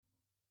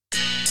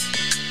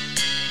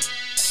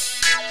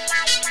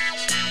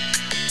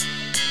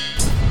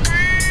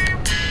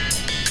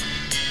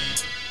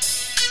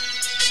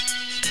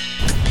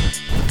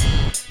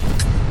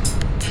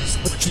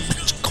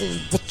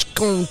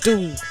gonna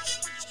do?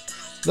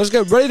 Let's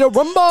get ready to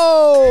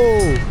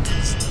rumble!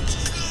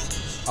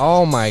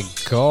 Oh my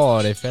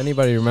god, if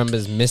anybody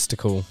remembers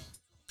Mystical,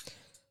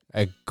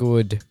 a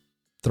good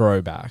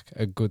throwback.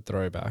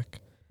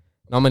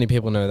 Not many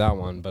people know that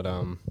one, but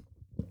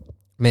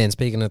man,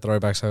 speaking of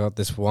throwbacks, I got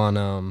this one.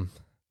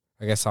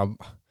 I guess I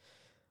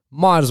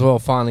might as well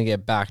finally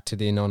get back to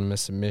the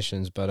anonymous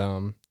submissions, but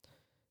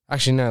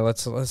actually no,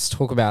 let's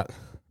talk about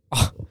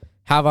how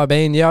have I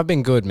been? Yeah, I've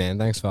been good, man.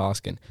 Thanks for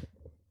asking.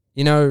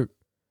 You know,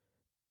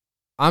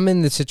 I'm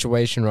in the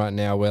situation right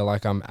now where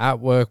like I'm at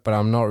work, but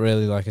I'm not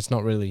really like, it's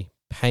not really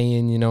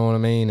paying, you know what I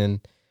mean? And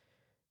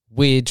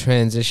weird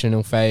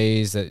transitional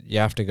phase that you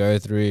have to go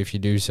through if you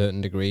do certain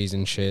degrees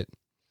and shit.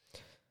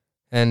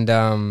 And,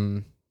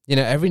 you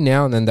know, every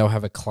now and then they'll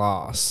have a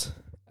class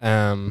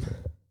where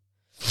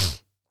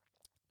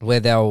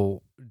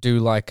they'll do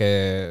like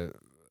a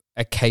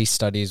case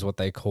study is what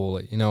they call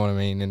it, you know what I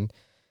mean?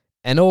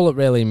 And all it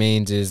really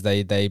means is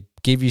they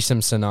give you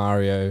some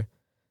scenario.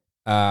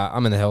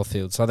 I'm in the health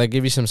field, so they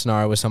give you some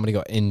scenario where somebody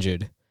got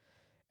injured.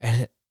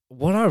 And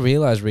what I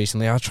realized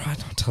recently, I tried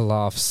not to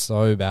laugh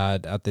so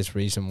bad at this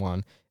recent one.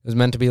 It was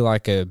meant to be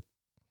like a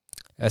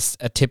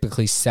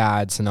typically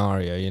sad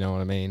scenario, you know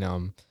what I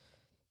mean?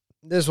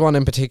 This one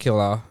in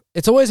particular,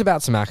 it's always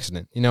about some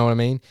accident, you know what I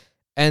mean?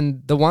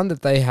 And the one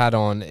that they had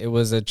on, it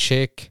was a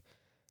chick,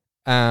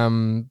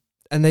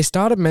 and they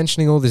started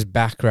mentioning all this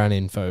background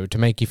info to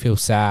make you feel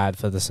sad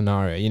for the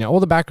scenario. You know, all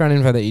the background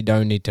info that you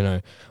don't need to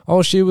know.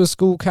 Oh, she was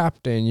school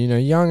captain, you know,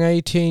 young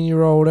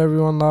 18-year-old,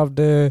 everyone loved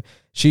her.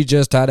 She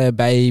just had a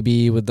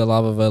baby with the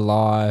love of her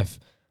life.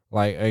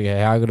 Like,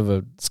 okay, how good of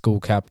a school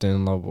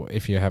captain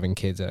if you're having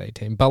kids at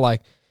 18? But,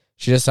 like,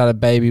 she just had a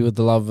baby with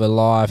the love of her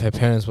life. Her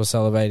parents were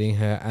celebrating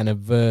their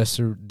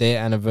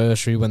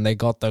anniversary when they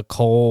got the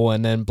call,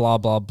 and then blah,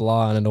 blah,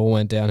 blah, and it all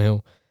went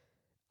downhill.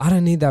 I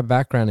don't need that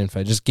background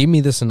info. Just give me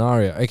the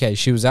scenario. Okay,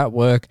 she was at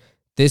work.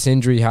 This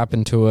injury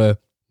happened to her.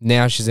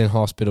 Now she's in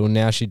hospital.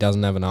 Now she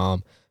doesn't have an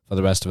arm for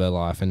the rest of her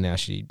life. And now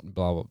she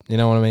blah, blah. You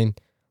know what I mean?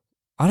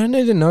 I don't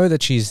need to know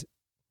that she's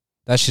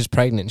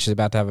pregnant and she's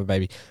about to have a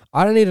baby.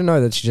 I don't need to know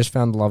that she just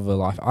found the love of her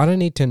life. I don't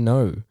need to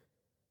know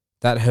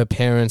that her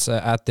parents are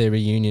at their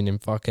reunion in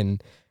fucking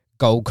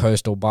Gold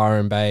Coast or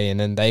Byron Bay, and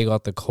then they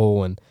got the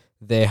call and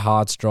their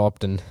hearts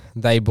dropped and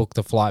they booked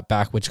the flight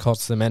back, which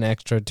cost them an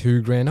extra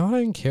 $2,000. I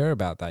don't care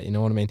about that, you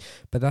know what I mean?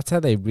 But that's how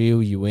they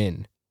reel you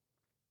in.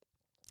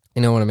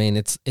 You know what I mean?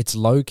 It's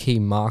low-key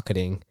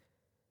marketing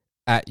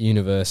at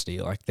university.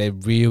 Like, they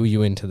reel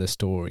you into the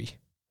story.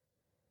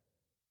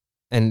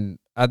 And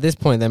at this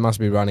point, they must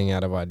be running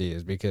out of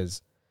ideas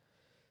because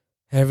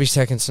every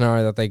second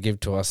scenario that they give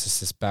to us is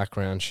this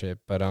background shit.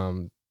 But,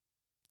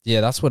 yeah,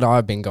 that's what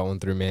I've been going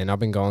through, man. I've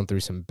been going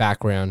through some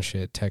background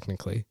shit,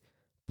 technically.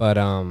 But,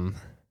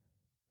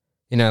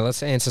 you know,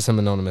 let's answer some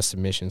anonymous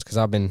submissions because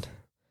I've been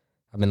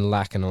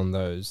lacking on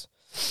those.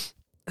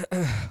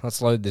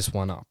 Let's load this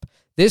one up.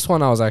 This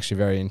one I was actually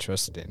very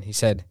interested in. He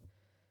said,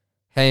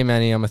 "Hey,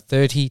 Manny, I'm a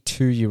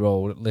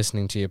 32-year-old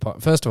listening to your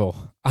podcast." First of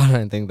all, I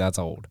don't think that's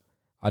old.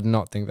 I do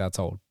not think that's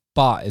old,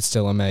 but it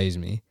still amazed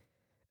me.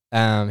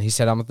 He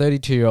said, "I'm a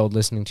 32-year-old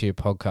listening to your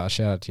podcast."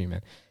 Shout out to you,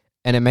 man.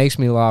 "And it makes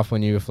me laugh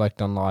when you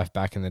reflect on life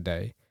back in the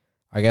day."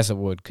 I guess it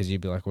would, because you'd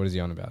be like, what is he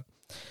on about?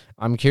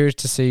 "I'm curious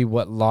to see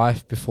what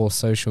life before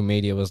social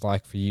media was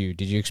like for you.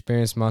 Did you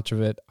experience much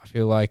of it? I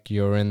feel like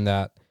you're in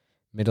that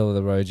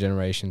middle-of-the-road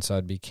generation, so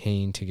I'd be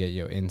keen to get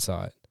your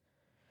insight."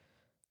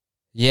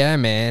 Yeah,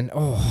 man.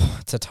 Oh,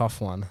 it's a tough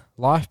one.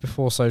 Life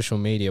before social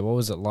media, what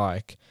was it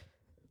like?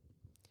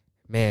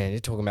 Man,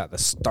 you're talking about the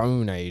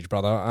Stone Age,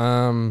 brother.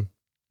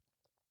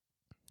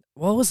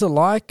 What was it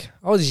like?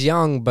 I was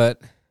young,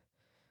 but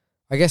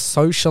I guess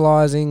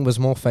socializing was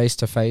more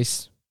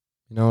face-to-face.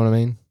 You know what I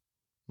mean?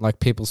 Like,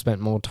 people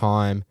spent more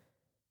time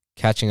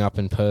catching up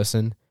in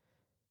person.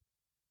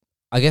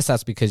 I guess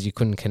that's because you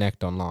couldn't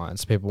connect online,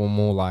 so people were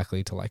more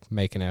likely to, like,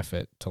 make an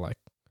effort to, like,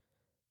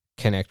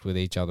 connect with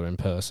each other in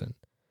person.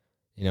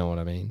 You know what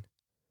I mean?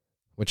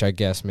 Which I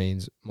guess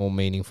means more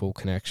meaningful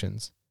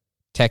connections.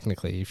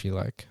 Technically, if you,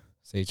 like,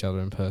 see each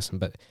other in person.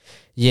 But,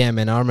 yeah,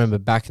 man, I remember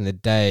back in the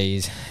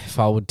days, if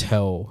I would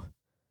tell,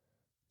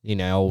 you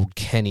know, old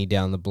Kenny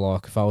down the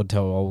block, if I would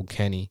tell old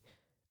Kenny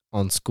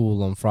on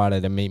school on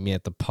Friday to meet me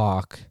at the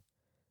park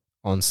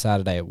on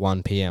Saturday at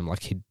 1 p.m.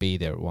 Like, he'd be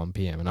there at 1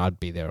 p.m. and I'd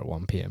be there at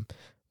 1 p.m.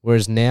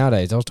 Whereas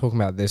nowadays, I was talking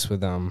about this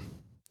with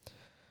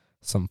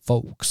some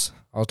folks.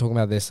 I was talking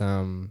about this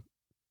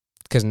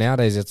because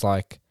nowadays it's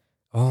like,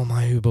 oh,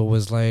 my Uber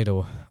was late,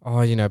 or,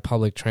 oh, you know,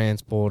 public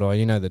transport, or,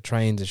 you know, the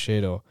trains are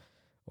shit, or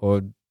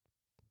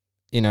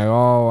you know,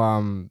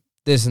 oh,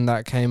 this and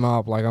that came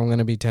up, like, I'm going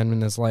to be 10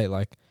 minutes late.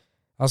 Like,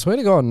 I swear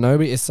to God,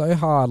 nobody, it's so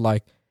hard,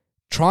 like,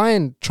 Try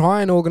and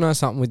organise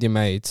something with your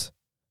mates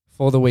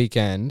for the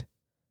weekend.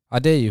 I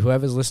dare you,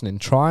 whoever's listening,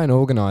 try and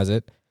organise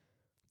it.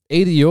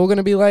 Either you're going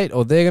to be late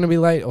or they're going to be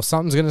late or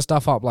something's going to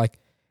stuff up. Like,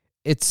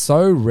 it's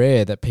so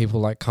rare that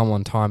people, like, come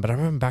on time. But I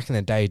remember back in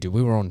the day, dude,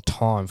 we were on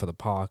time for the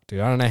park,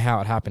 dude. I don't know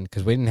how it happened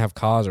because we didn't have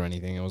cars or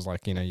anything. It was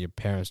like, you know, your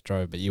parents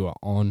drove, but you were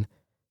on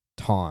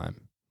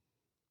time.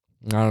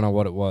 I don't know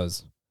what it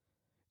was.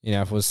 You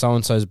know, if it was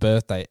so-and-so's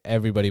birthday,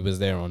 everybody was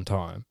there on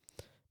time.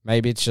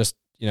 Maybe it's just,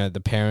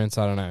 the parents,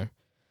 I don't know.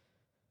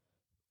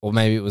 Or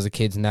maybe it was the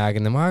kids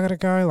nagging them, I gotta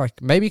go.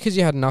 Like, maybe because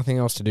you had nothing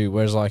else to do.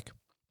 Whereas, like,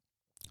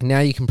 now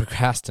you can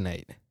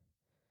procrastinate.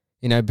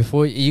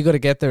 Before you got to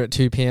get there at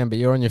 2 p.m., but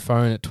you're on your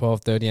phone at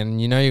 12:30,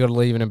 and you got to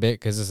leave in a bit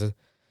because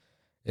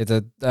it's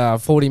a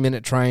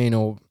 40-minute train,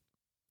 or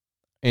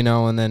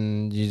and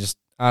then you just,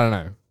 I don't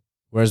know.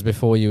 Whereas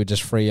before you were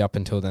just free up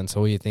until then,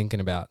 so all you're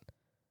thinking about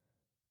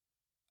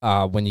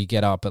when you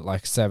get up at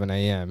like 7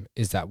 a.m.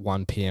 is that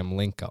 1 p.m.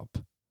 link up.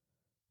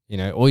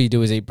 All you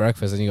do is eat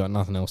breakfast and you got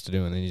nothing else to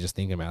do, and then you're just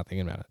thinking about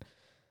it.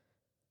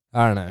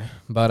 I don't know,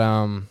 but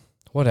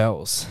what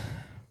else?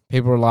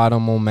 People relied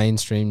on more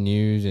mainstream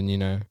news, and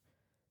you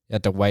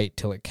had to wait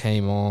till it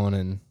came on,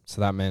 and so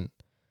that meant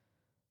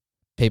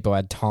people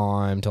had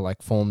time to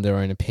like form their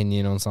own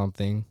opinion on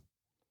something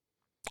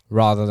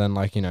rather than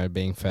like,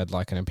 being fed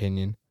like an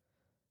opinion.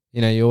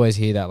 You always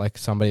hear that, like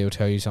somebody will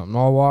tell you something,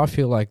 oh, well, I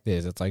feel like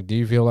this. It's like, do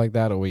you feel like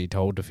that, or were you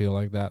told to feel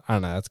like that? I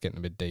don't know, that's getting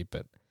a bit deep,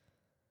 but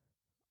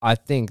I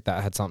think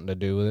that had something to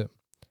do with it.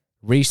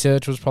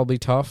 Research was probably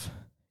tough.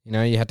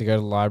 You had to go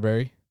to the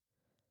library.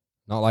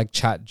 Not like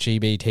Chat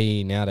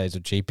GBT nowadays,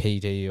 or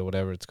GPT or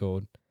whatever it's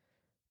called.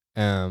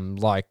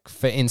 Like,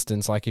 for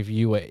instance, like if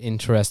you were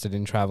interested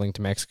in traveling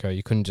to Mexico,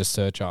 you couldn't just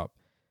search up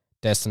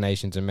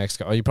destinations in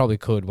Mexico. Oh, you probably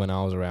could when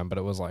I was around, but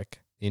it was like,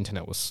 the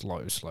internet was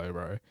slow,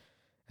 bro.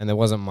 And there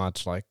wasn't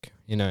much like,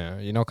 you're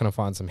not going to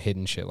find some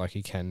hidden shit like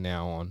you can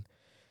now on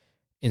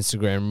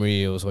Instagram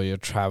Reels or your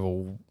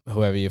travel,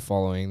 whoever you're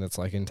following that's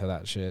like into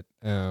that shit.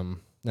 And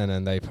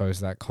then they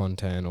post that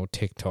content, or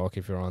TikTok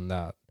if you're on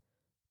that.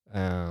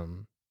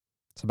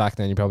 So back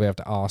then you probably have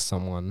to ask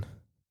someone,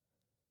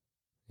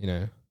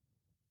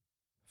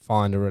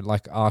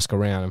 ask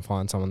around and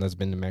find someone that's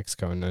been to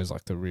Mexico and knows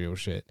like the real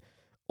shit.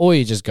 Or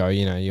you just go,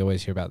 you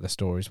always hear about the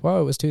stories. Well,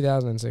 it was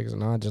 2006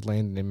 and I just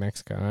landed in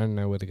Mexico and I didn't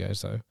know where to go.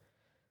 So,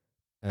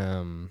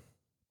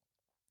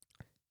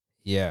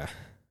 yeah,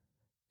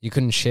 you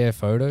couldn't share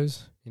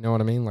photos. You know what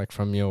I mean? Like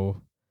from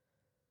your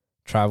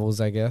travels,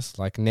 I guess.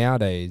 Like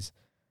nowadays,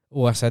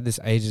 I said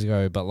this ages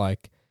ago, but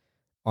like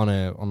on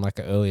like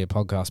an earlier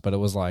podcast, but it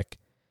was like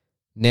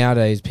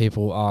nowadays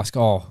people ask,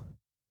 what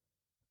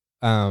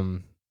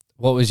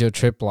was your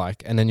trip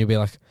like? And then you'll be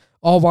like,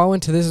 oh, well, I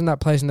went to this and that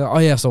place, and oh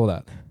yeah, I saw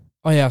that.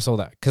 Oh yeah, I saw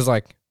that. Because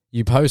like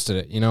you posted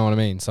it, you know what I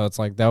mean? So it's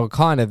like they were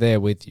kind of there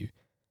with you.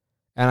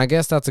 And I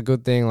guess that's a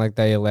good thing, like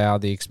they allow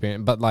the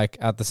experience. But like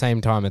at the same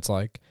time, it's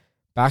like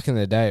back in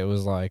the day, it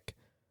was like,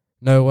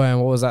 no way, and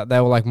what was that? They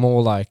were like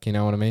more like, you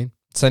know what I mean?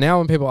 So now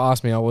when people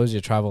ask me, oh, what was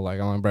your travel like?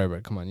 I'm like, bro,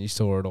 come on, you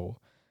saw it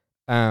all.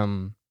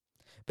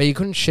 But you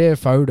couldn't share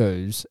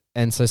photos,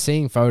 and so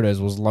seeing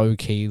photos was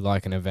low-key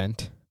like an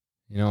event.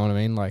 You know what I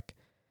mean? Like,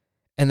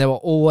 and they were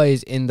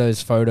always in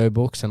those photo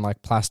books and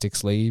like plastic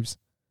sleeves,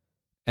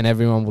 and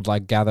everyone would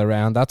like gather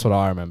around. That's what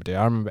I remember, dude.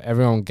 I remember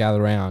everyone would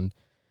gather around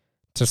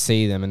to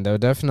see them, and there were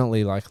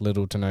definitely like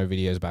little to no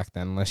videos back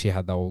then, unless you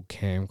had the old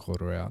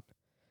camcorder out.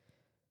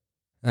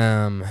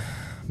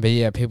 But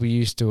yeah, people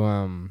used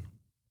to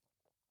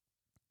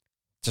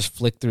just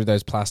flick through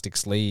those plastic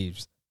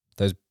sleeves,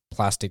 those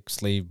plastic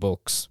sleeve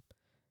books,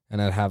 and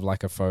it'd have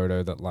like a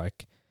photo that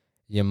like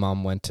your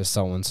mum went to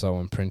so-and-so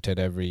and printed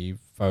every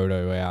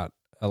photo out,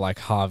 like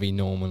Harvey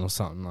Norman or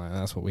something like that.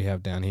 That's what we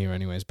have down here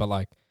anyways. But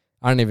like,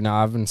 I don't even know.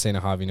 I haven't seen a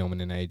Harvey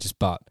Norman in ages,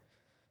 but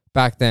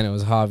back then it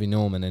was Harvey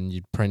Norman, and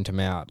you'd print them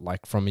out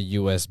like from a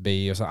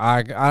USB or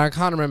something. I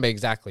can't remember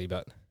exactly,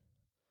 but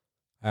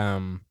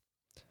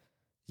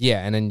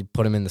yeah, and then you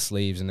put them in the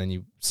sleeves, and then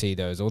you see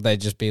those, or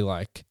they'd just be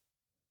like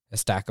a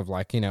stack of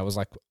like, it was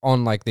like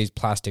on like these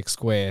plastic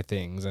square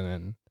things, and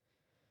then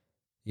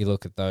you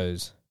look at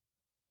those.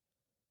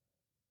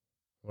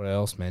 What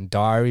else, man?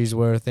 Diaries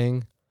were a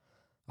thing.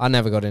 I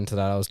never got into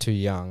that. I was too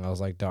young. I was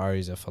like,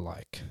 diaries are for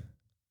like,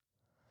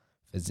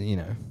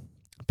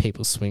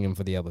 people swinging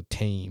for the other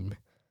team.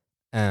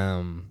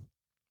 But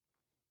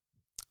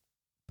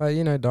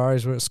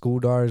school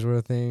diaries were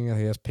a thing.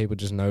 I guess people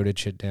just noted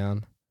shit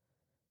down.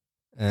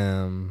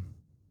 But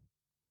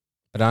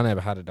I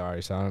never had a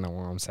diary, so I don't know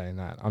why I'm saying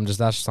that. That's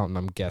just something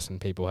I'm guessing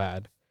people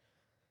had.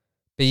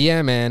 But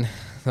yeah, man,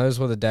 those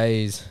were the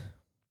days.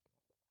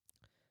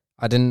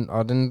 I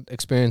didn't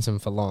experience them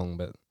for long,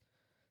 but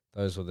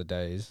those were the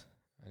days.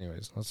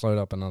 Anyways, let's load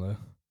up another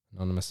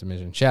anonymous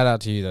submission. Shout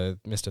out to you though,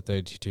 Mr.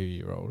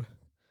 32-year-old.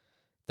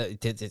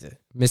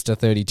 Mr.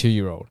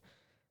 32-year-old.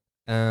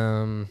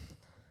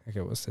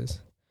 Okay, what's this?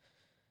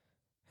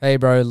 Hey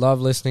bro,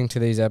 love listening to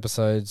these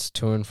episodes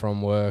to and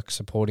from work,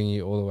 supporting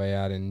you all the way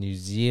out in New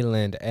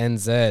Zealand,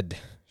 NZ.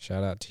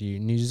 Shout out to you,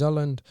 New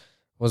Zealand.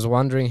 Was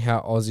wondering how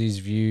Aussies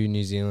view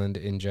New Zealand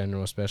in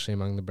general, especially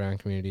among the brown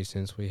community,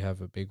 since we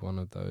have a big one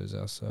of those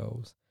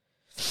ourselves.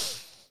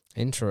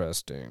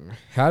 Interesting.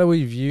 How do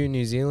we view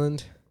New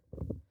Zealand?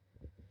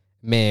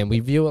 Man,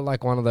 we view it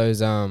like one of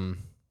those,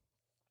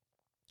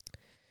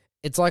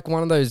 it's like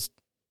one of those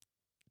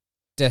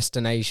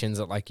destinations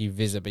that like you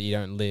visit but you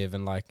don't live,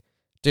 and like,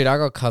 dude, I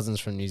got cousins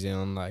from New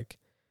Zealand, like,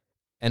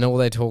 and all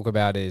they talk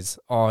about is,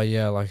 oh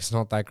yeah, like it's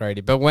not that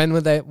great. But when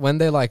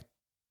they like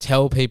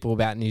tell people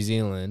about New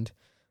Zealand,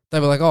 they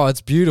were like, oh,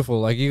 it's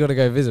beautiful, like you got to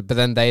go visit. But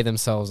then they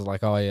themselves are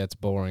like, oh yeah, it's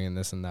boring and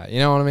this and that. You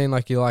know what I mean?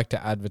 Like you like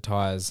to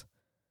advertise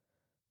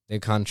the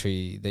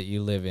country that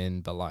you live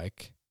in, but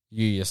like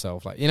you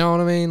yourself, like, you know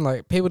what I mean?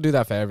 Like people do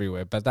that for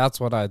everywhere, but that's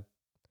what I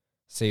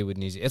see with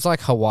New Zealand. It's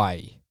like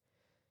Hawaii.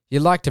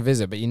 You'd like to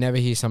visit, but you never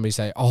hear somebody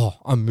say, oh,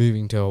 I'm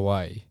moving to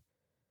Hawaii.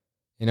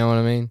 You know what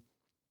I mean?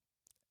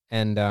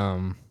 And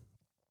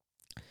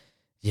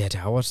yeah,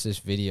 I watched this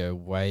video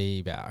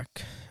way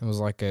back. It was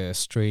like a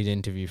street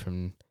interview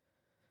from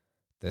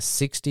the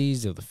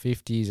 60s or the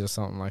 50s or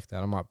something like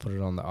that. I might put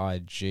it on the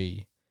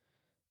IG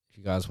if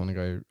you guys want to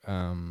go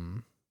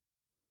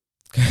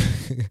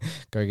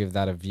go give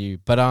that a view.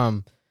 But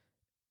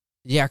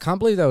yeah, I can't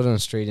believe they were doing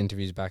street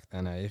interviews back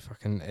then.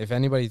 If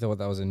anybody thought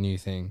that was a new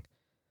thing,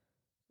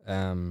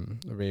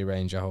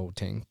 rearrange a whole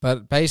thing.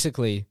 But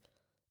basically,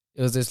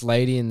 it was this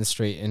lady in the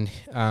street,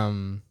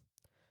 and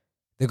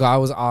the guy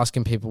was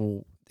asking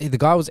people. The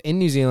guy was in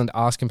New Zealand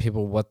asking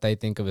people what they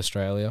think of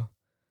Australia.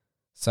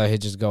 So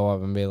he'd just go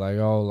up and be like,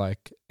 oh,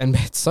 like, and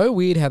it's so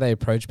weird how they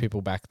approach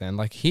people back then.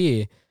 Like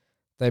here,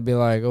 they'd be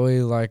like, oh,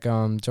 like, do you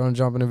want to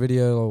jump in a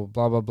video or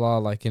blah, blah, blah.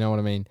 Like, you know what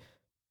I mean?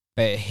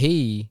 But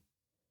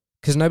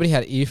because nobody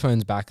had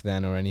earphones back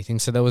then or anything,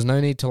 so there was no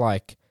need to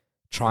like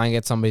try and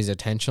get somebody's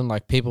attention.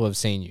 Like people have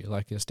seen you,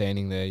 like you're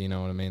standing there, you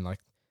know what I mean? Like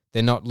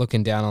they're not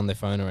looking down on their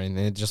phone or anything,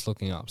 they're just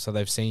looking up. So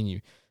they've seen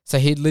you. So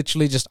he'd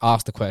literally just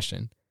ask the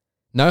question.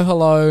 No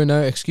hello,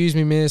 no excuse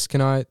me miss,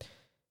 can I?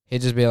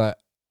 He'd just be like,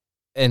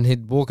 and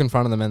he'd walk in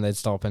front of them and they'd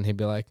stop and he'd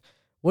be like,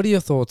 what are your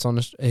thoughts on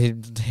He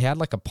had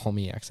like a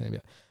Pommy accent. He'd be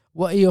like,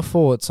 what are your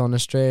thoughts on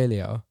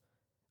Australia?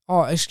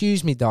 Oh,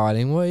 excuse me,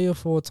 darling, what are your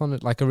thoughts on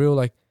it? Like a real,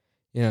 like,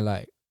 you know,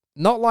 like,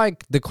 not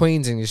like the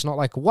Queen's English, not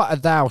like, what are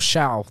thou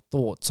shall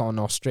thoughts on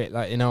Australia?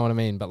 Like, you know what I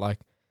mean? But like,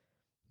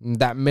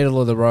 that middle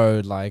of the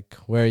road, like,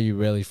 where are you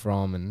really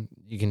from? And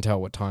you can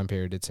tell what time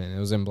period it's in. It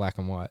was in black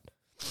and white.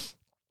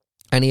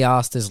 And he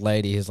asked this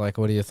lady, he's like,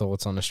 what are your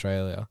thoughts on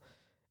Australia?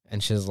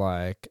 And she's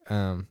like,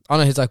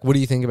 he's like, what do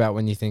you think about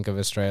when you think of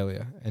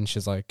Australia? And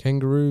she's like,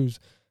 kangaroos.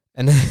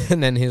 And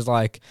then he's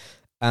like,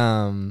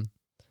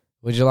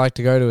 would you like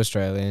to go to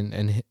Australia?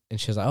 And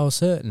she's like, oh,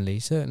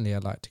 certainly,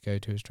 I'd like to go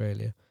to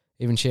Australia.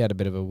 Even she had a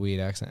bit of a weird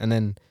accent.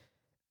 And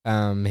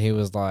then he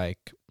was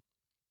like,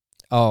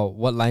 oh,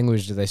 what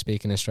language do they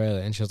speak in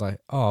Australia? And she was like,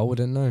 oh, I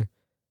wouldn't know.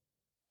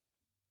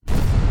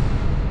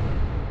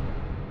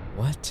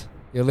 What?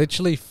 You're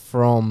literally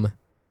from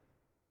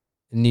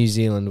New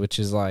Zealand, which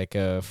is like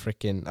a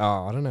freaking,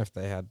 I don't know if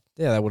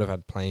they would have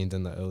had planes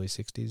in the early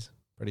 60s,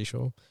 pretty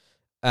sure.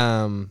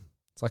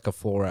 It's like a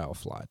 4-hour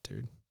flight,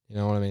 dude. You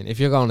know what I mean? If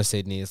you're going to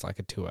Sydney, it's like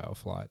a 2-hour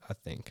flight, I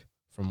think,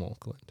 from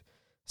Auckland.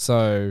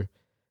 So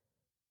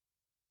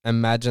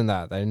imagine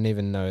that. They didn't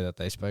even know that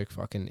they spoke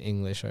fucking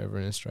English over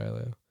in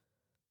Australia.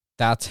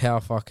 That's how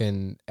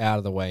fucking out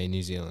of the way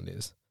New Zealand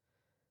is.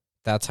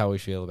 That's how we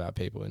feel about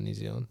people in New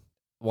Zealand.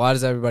 Why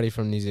does everybody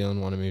from New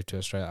Zealand want to move to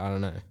Australia? I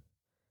don't know.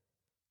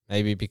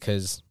 Maybe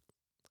because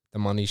the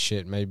money's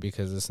shit. Maybe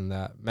because this and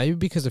that. Maybe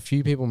because a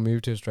few people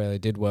moved to Australia,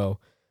 did well,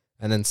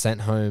 and then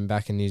sent home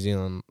back in New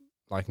Zealand,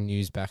 like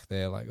news back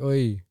there, like,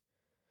 oi,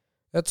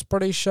 it's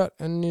pretty shut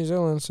in New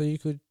Zealand, so you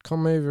could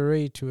come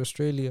over to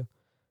Australia.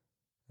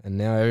 And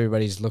now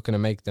everybody's looking to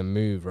make the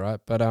move, right?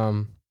 But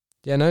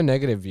yeah, no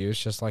negative view.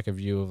 It's just like a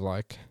view of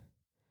like,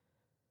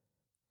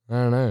 I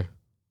don't know,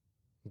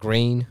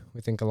 green.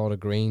 We think a lot of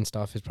green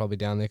stuff is probably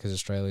down there because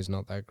Australia's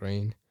not that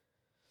green.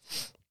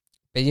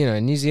 But you know,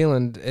 New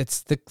Zealand,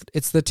 it's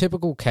the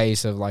typical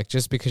case of like,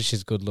 just because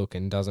she's good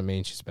looking doesn't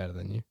mean she's better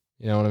than you.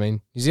 You know what I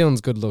mean? New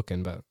Zealand's good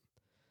looking, but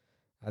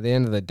at the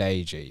end of the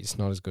day, it's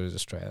not as good as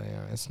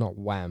Australia. It's not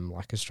wham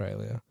like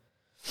Australia.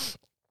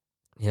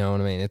 You know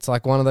what I mean? It's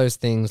like one of those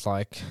things,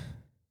 like,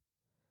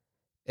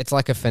 it's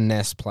like a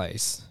finesse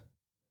place.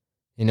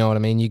 You know what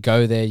I mean? You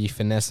go there, you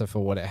finesse it for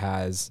what it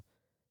has,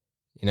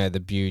 you know, the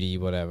beauty,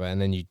 whatever, and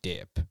then you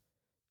dip.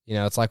 You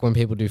know, it's like when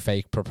people do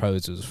fake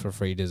proposals for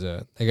free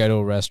dessert. They go to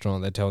a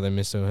restaurant, they tell their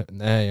mister,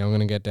 hey, I'm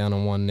going to get down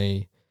on one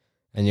knee,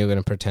 and you're going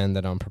to pretend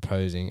that I'm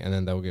proposing, and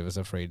then they'll give us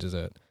a free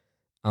dessert.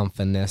 I'm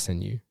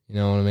finessing you. You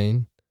know what I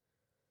mean?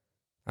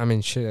 I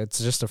mean, shit, it's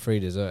just a free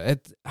dessert.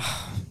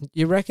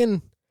 You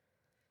reckon?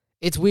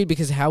 It's weird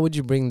because how would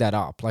you bring that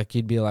up? Like,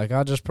 you'd be like,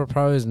 I just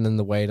proposed, and then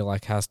the waiter,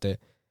 like, has to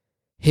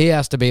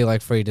be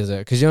like free dessert.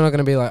 Because you're not going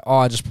to be like, oh,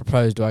 I just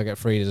proposed, do I get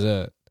free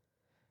dessert?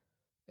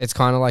 It's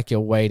kind of like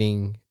you're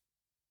waiting.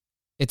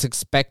 It's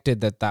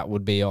expected that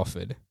would be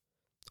offered.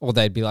 Or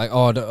they'd be like,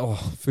 oh,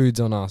 food's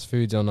on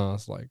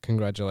us, like,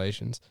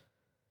 congratulations.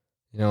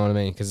 You know what I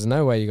mean? Because there's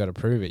no way you got to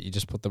prove it. You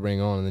just put the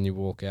ring on, and then you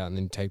walk out, and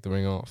then you take the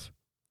ring off.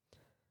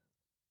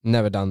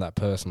 Never done that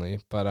personally,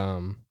 but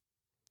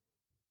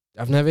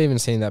I've never even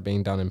seen that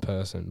being done in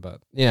person.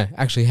 But yeah,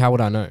 actually, how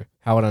would I know?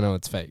 How would I know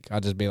it's fake?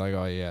 I'd just be like,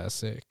 oh yeah,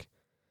 sick.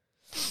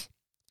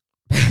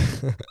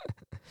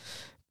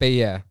 But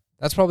yeah,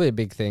 that's probably a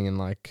big thing in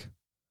like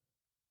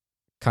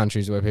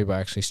countries where people are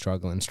actually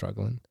struggling.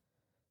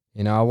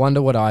 You know, I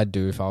wonder what I'd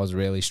do if I was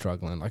really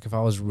struggling. Like, if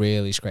I was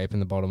really scraping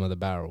the bottom of the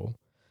barrel.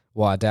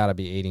 Well, I doubt I'd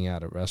be eating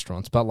out at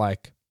restaurants. But,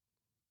 like,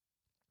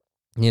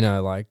 you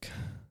know, like,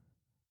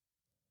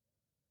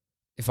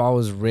 if I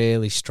was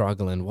really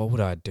struggling, what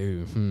would I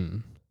do?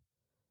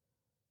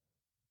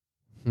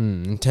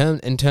 In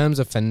terms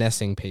of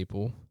finessing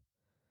people,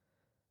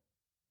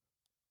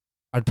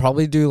 I'd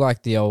probably do,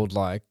 like, the old,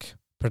 like,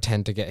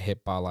 pretend to get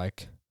hit by,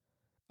 like,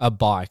 a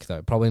bike,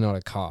 though. Probably not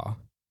a car.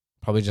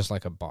 Probably just,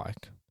 like, a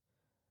bike.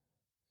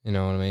 You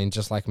know what I mean?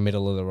 Just, like,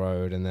 middle of the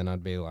road, and then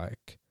I'd be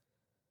like,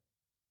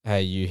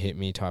 hey, you hit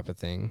me type of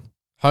thing.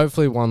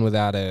 Hopefully one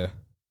without a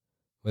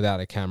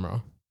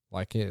camera.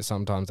 Like,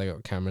 sometimes they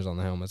got cameras on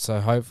the helmet. So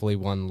hopefully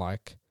one,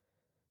 like,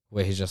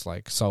 where he's just,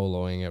 like,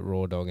 soloing it,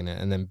 raw dogging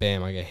it, and then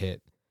bam, I get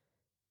hit.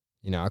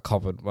 You know, I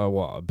cop it,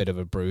 a bit of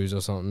a bruise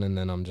or something, and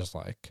then I'm just,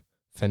 like,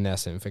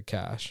 finessing for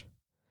cash.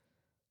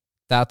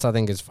 That's, I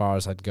think, as far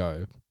as I'd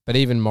go. But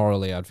even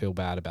morally, I'd feel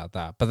bad about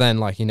that. But then,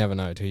 like, you never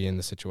know till you're in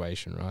the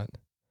situation, right?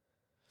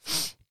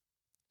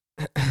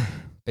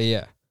 But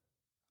yeah,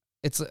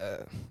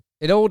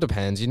 it all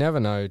depends. You never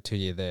know till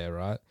you're there,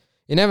 right?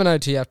 You never know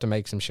till you have to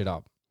make some shit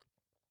up.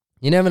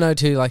 You never know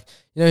till, like,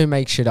 you know who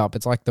makes shit up?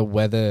 It's like the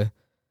weather.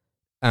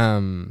 You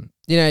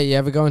know, you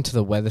ever go into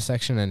the weather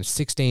section and it's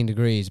 16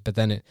 degrees, but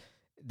then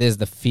there's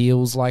the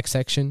feels like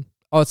section.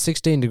 Oh, it's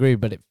 16 degrees,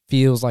 but it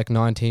feels like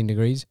 19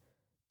 degrees.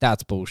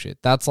 That's bullshit.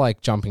 That's like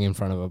jumping in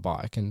front of a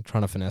bike and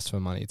trying to finesse for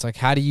money. It's like,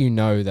 how do you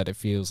know that it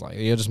feels like?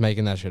 You're just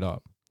making that shit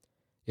up.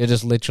 You're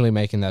just literally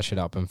making that shit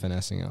up and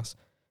finessing us.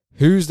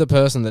 Who's the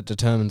person that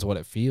determines what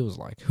it feels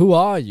like? Who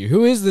are you?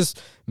 Who is this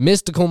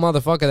mystical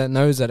motherfucker that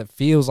knows that it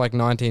feels like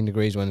 19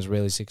 degrees when it's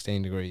really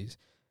 16 degrees?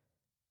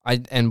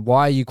 And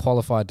why are you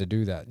qualified to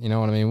do that? You know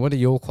what I mean? What are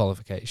your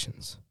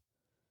qualifications?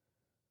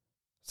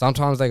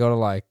 Sometimes they gotta,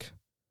 like,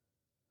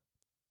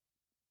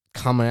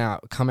 come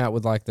out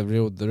with, like, the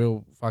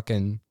real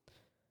fucking,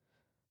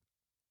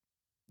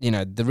 you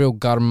know, the real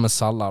garam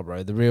masala,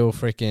 bro. The real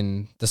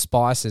freaking, the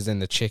spices in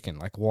the chicken.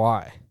 Like,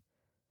 why?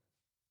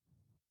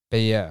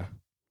 But yeah.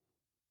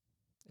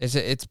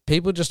 It's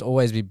people just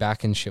always be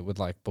backing shit with,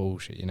 like,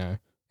 bullshit, you know?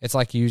 It's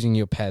like using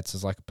your pets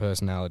as, like, a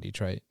personality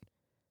trait.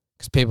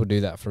 Because people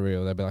do that for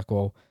real. They'll be like,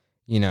 well,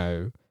 you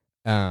know,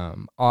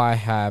 I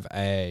have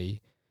a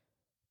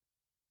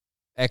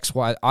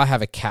I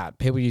have a cat.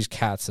 People use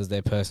cats as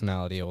their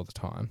personality all the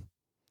time.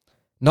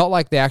 Not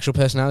like the actual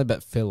personality,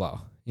 but filler.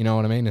 You know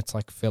what I mean? It's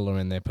like filler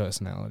in their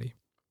personality.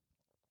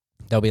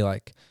 They'll be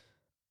like,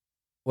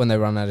 when they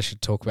run out of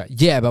shit to talk about,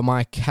 yeah, but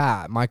my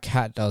cat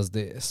does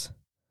this.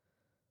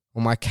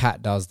 Or my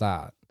cat does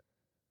that.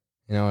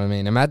 You know what I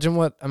mean? Imagine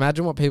what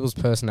people's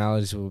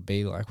personalities would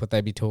be like, what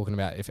they'd be talking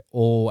about if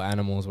all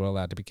animals were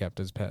allowed to be kept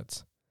as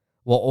pets.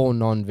 Well, all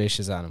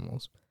non-vicious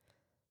animals.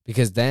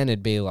 Because then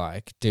it'd be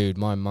like, dude,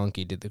 my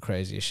monkey did the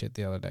craziest shit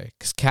the other day.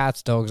 Because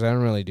cats, dogs, they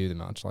don't really do that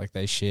much. Like,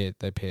 they shit,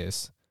 they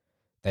piss,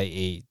 they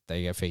eat,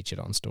 they get featured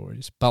on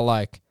stories. But,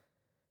 like,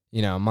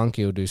 you know, a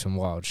monkey will do some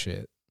wild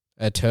shit.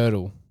 A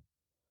turtle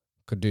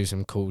could do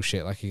some cool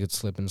shit. Like, he could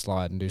slip and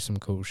slide and do some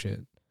cool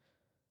shit.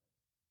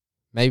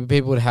 Maybe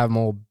people would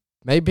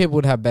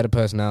have better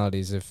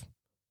personalities if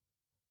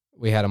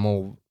we had a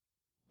more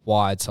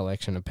wide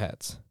selection of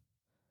pets.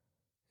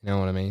 You know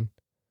what I mean?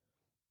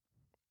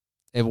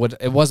 It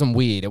wasn't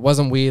weird. It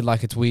wasn't weird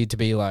like it's weird to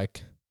be,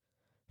 like,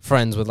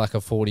 friends with, like, a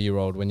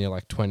 40-year-old when you're,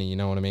 like, 20. You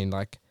know what I mean?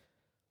 Like,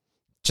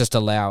 just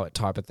allow it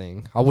type of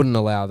thing. I wouldn't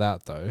allow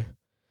that, though.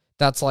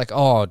 That's like,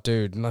 oh,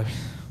 dude, no,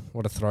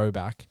 what a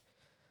throwback.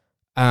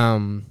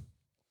 When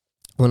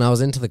I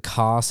was into the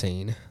car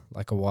scene,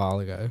 like, a while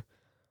ago,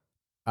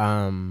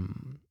 I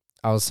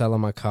was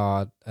selling my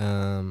car.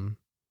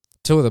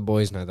 Two of the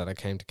boys know that I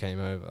came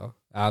over.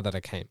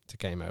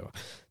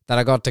 That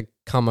I got to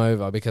come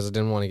over because I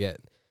didn't want to get,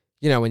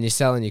 you know, when you're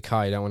selling your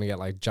car, you don't want to get,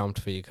 like, jumped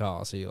for your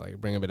car. So you, like,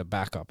 bring a bit of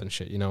backup and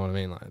shit. You know what I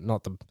mean? Like,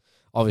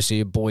 obviously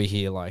your boy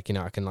here, like, you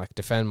know, I can, like,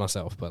 defend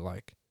myself, but,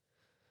 like,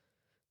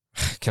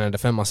 can I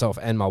defend myself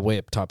and my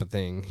whip type of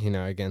thing, you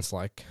know, against,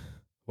 like,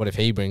 what if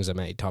he brings a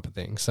mate type of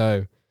thing.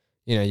 So,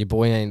 you know, your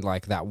boy ain't,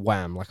 like, that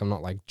wham. Like, I'm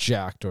not, like,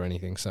 jacked or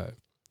anything. So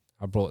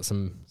I brought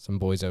some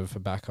boys over for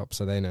backup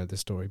so they know the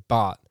story.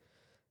 But,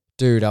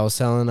 dude, I was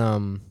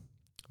selling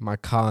my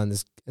car in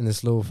this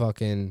little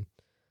fucking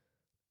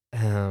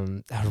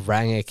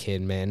Ranger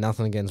kid, man.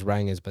 Nothing against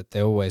Rangers, but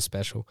they're always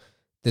special.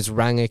 This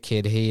Ranger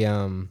kid, he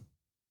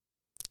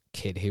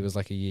was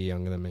like a year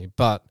younger than me,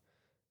 but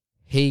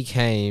he's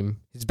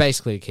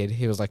basically a kid.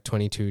 He was like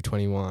 22,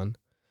 21,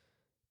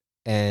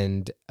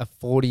 and a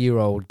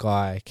 40-year-old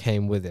guy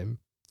came with him,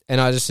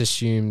 and I just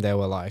assumed they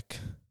were, like,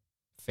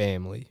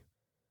 family.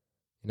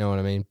 You know what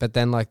I mean? But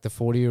then, like, the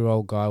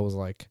 40-year-old guy was,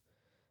 like,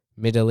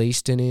 Middle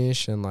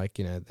Eastern-ish, and, like,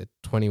 you know, the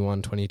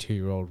 21,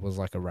 22-year-old was,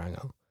 like, a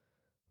Ranger.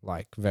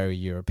 Like, very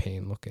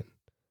European looking.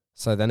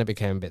 So then it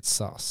became a bit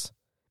sus.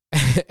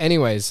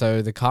 Anyway,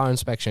 so the car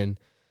inspection,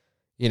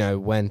 you know,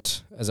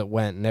 went as it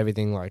went, and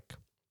everything, like,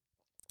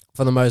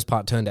 for the most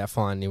part turned out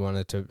fine. He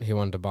wanted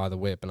to buy the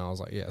whip, and I was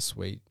like, yeah,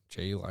 sweet,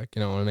 gee, like,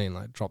 you know what I mean?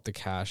 Like, drop the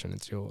cash and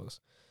it's yours.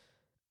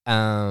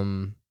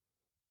 And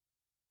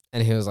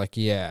he was like,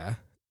 yeah.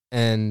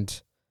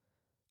 And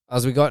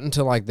as we got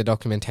into like the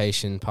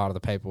documentation part of the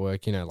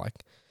paperwork,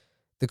 like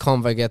the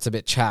convo gets a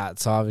bit chat.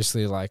 So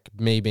obviously, like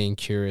me being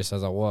curious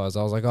as I was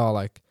like, oh,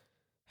 like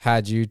how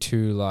do you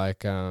two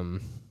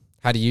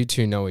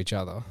know each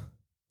other?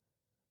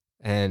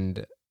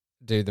 And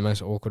dude, the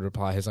most awkward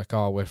reply, he's like,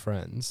 oh, we're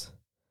friends.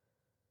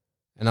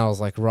 And I was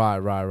like, right.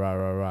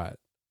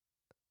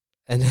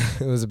 And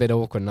it was a bit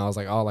awkward. And I was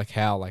like, oh, like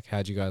how? Like,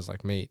 how'd you guys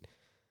like meet?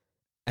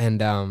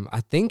 And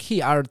I think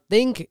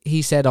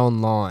he said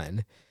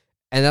online.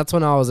 And that's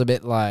when I was a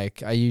bit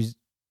like, are you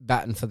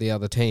batting for the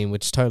other team?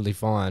 Which is totally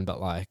fine. But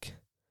like,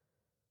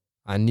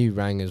 I knew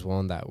Rangers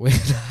won that win.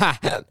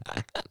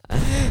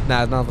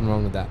 Nah, nothing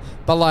wrong with that.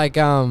 But like,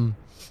 I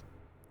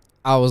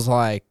was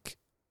like,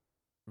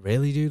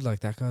 really, dude?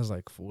 Like, that guy's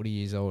like 40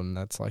 years old and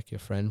that's like your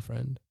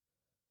friend?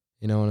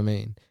 You know what I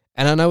mean?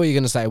 And I know what you're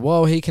going to say.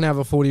 Well, he can have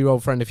a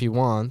 40-year-old friend if he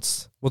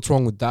wants. What's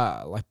wrong with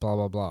that? Like, blah,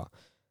 blah, blah.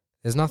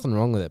 There's nothing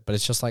wrong with it. But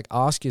it's just like,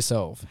 ask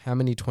yourself, how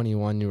many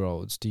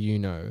 21-year-olds do you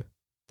know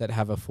that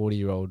have a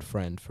 40-year-old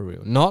friend for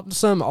real? Not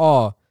some,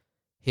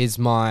 he's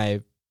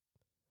my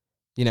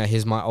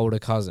older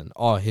cousin.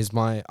 Oh, he's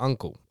my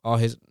uncle. Oh,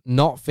 he's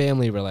not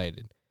family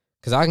related.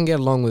 Because I can get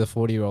along with a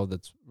 40-year-old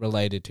that's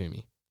related to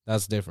me.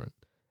 That's different.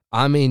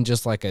 I mean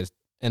just like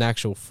an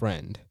actual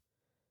friend.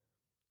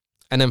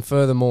 And then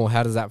furthermore,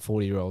 how does that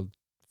 40-year-old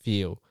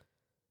feel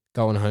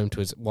going home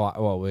to his wife?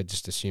 Well, we're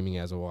just assuming he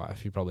has a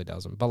wife. He probably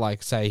doesn't. But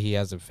like, say he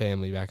has a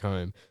family back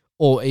home.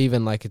 Or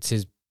even like it's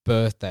his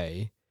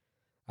birthday.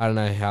 I don't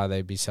know how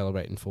they'd be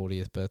celebrating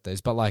 40th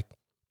birthdays. But like,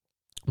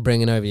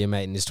 bringing over your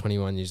mate and he's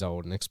 21 years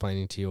old and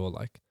explaining to your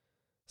like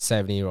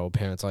 70-year-old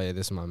parents, oh yeah,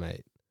 this is my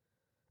mate.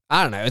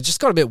 I don't know. It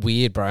just got a bit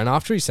weird, bro. And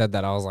after he said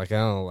that, I was like,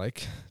 oh,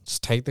 like,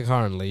 just take the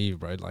car and leave,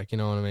 bro. Like, you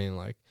know what I mean?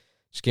 Like,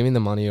 just give me the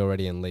money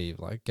already and leave.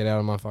 Like, get out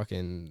of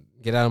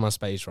my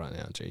space right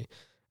now, G.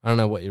 I don't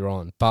know what you're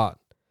on. But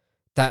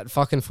that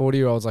fucking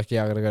 40-year-old's like,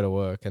 yeah, I gotta go to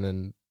work. And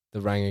then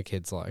the Ranger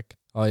kid's like,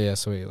 oh yeah,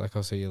 sweet. Like,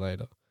 I'll see you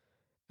later.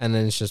 And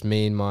then it's just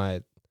me and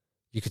my,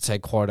 you could say,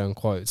 quote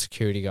unquote,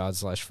 security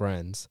guards /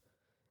 friends.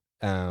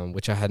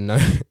 Which I had no,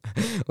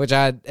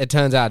 it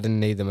turns out I didn't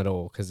need them at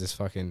all because this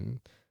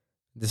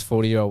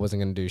 40-year-old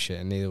wasn't going to do shit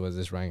and neither was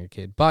this Ranger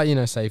kid. But,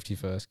 safety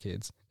first,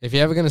 kids. If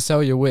you're ever going to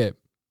sell your whip,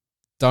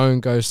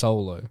 don't go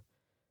solo.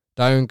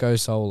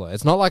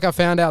 It's not like I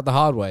found out the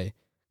hard way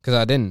because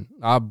I didn't.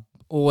 I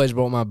always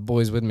brought my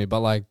boys with me, but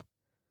like,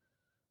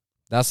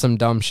 that's some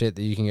dumb shit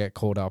that you can get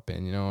caught up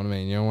in, you know what I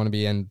mean? You don't want to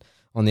be on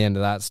the end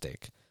of that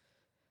stick.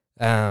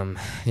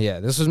 Yeah,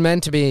 this was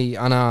meant to be,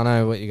 I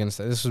know what you're going to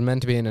say. This was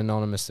meant to be an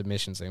anonymous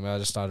submission thing, but I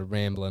just started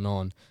rambling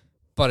on.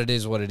 But it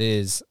is what it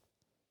is.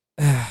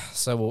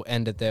 So we'll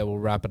end it there. We'll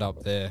wrap it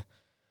up there.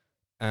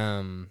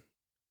 And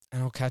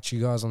I'll catch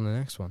you guys on the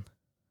next one.